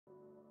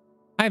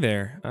Hi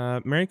there.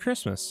 Merry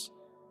Christmas,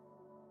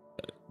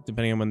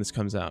 depending on when this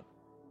comes out.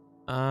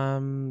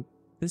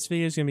 This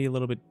video is going to be a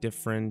little bit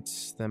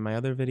different than my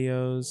other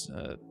videos.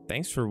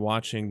 Thanks for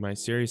watching my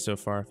series so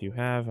far. If you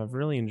have, I've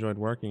really enjoyed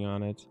working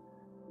on it.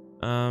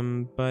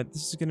 But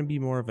this is going to be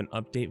more of an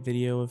update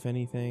video, if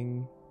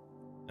anything.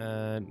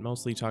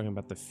 Mostly talking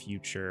about the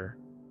future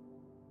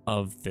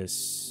of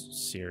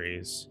this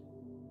series.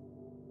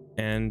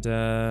 And,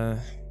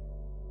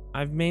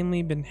 I've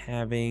mainly been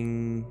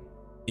having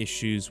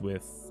issues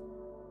with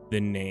the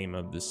name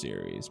of the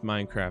series,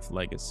 Minecraft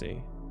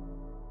Legacy.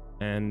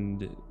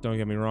 And don't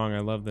get me wrong, I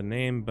love the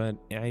name, but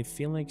I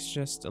feel like it's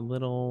just a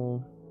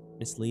little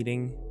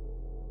misleading.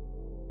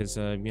 Because,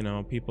 you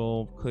know,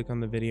 people click on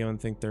the video and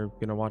think they're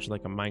gonna watch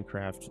like a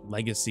Minecraft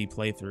Legacy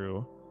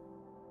playthrough,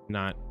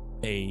 not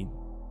a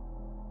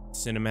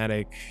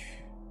cinematic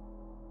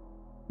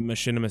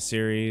machinima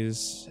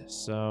series.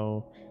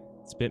 So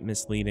it's a bit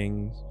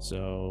misleading.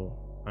 So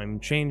I'm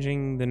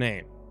changing the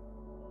name.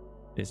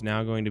 It's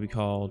now going to be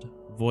called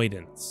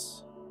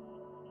Voidence.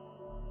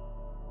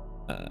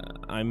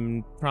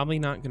 I'm probably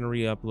not going to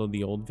re-upload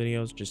the old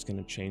videos, just going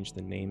to change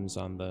the names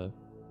on the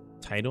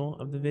title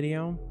of the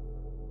video.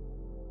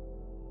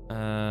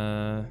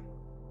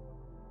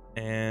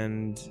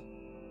 And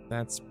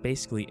that's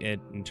basically it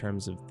in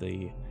terms of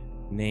the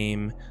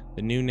name.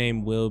 The new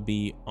name will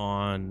be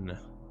on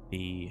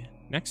the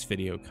next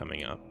video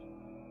coming up,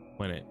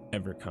 when it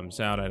ever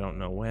comes out. I don't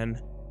know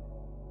when.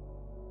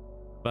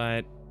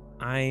 But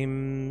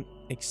I'm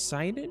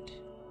excited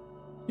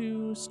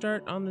to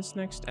start on this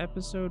next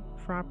episode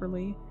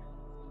properly.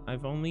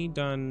 I've only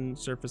done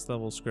surface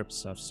level script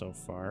stuff so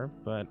far,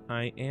 but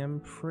I am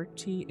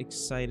pretty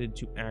excited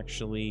to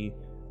actually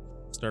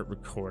start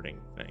recording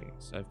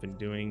things. I've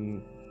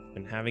been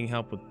having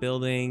help with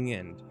building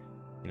and,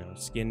 you know,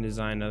 skin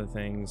design, other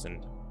things,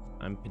 and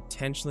I'm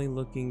potentially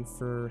looking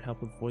for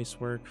help with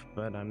voice work,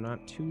 but I'm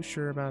not too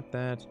sure about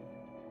that.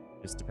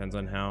 Just depends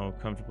on how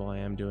comfortable I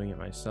am doing it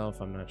myself.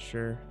 I'm not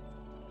sure.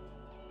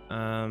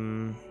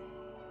 I'm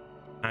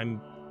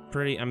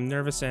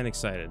nervous and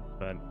excited,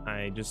 but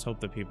I just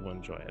hope that people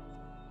enjoy it.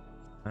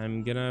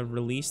 I'm gonna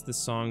release the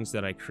songs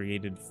that I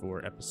created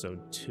for episode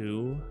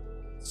 2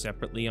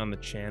 separately on the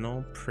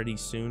channel pretty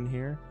soon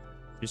here.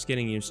 Just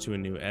getting used to a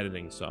new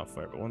editing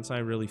software, but once I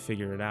really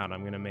figure it out,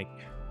 I'm gonna make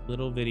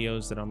little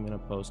videos that I'm gonna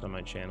post on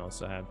my channel,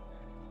 so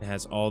it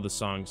has all the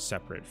songs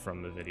separate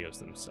from the videos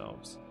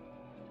themselves.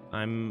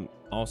 I'm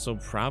also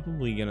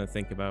probably gonna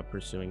think about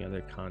pursuing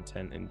other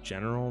content in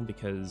general,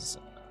 because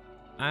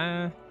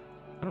I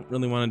don't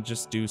really want to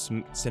just do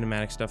some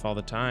cinematic stuff all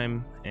the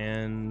time,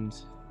 and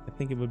I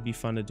think it would be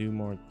fun to do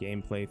more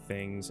gameplay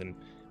things and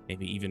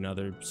maybe even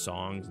other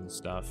songs and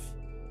stuff.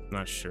 I'm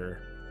not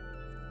sure,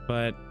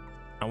 but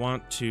I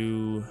want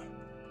to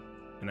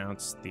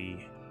announce the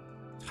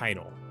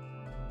title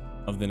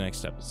of the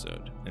next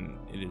episode, and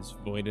it is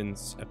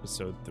Voidence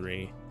episode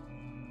 3.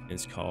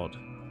 It's called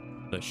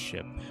The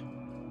Ship.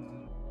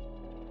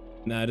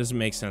 Now, it doesn't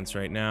make sense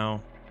right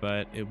now,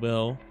 but it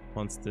will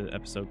once the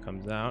episode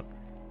comes out,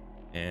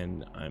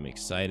 and I'm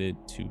excited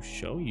to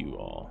show you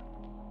all.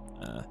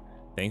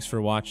 Thanks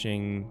for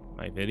watching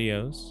my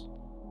videos,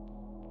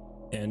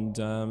 and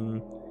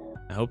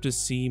I hope to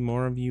see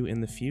more of you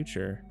in the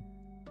future,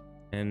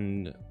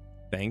 and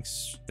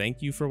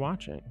thank you for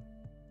watching.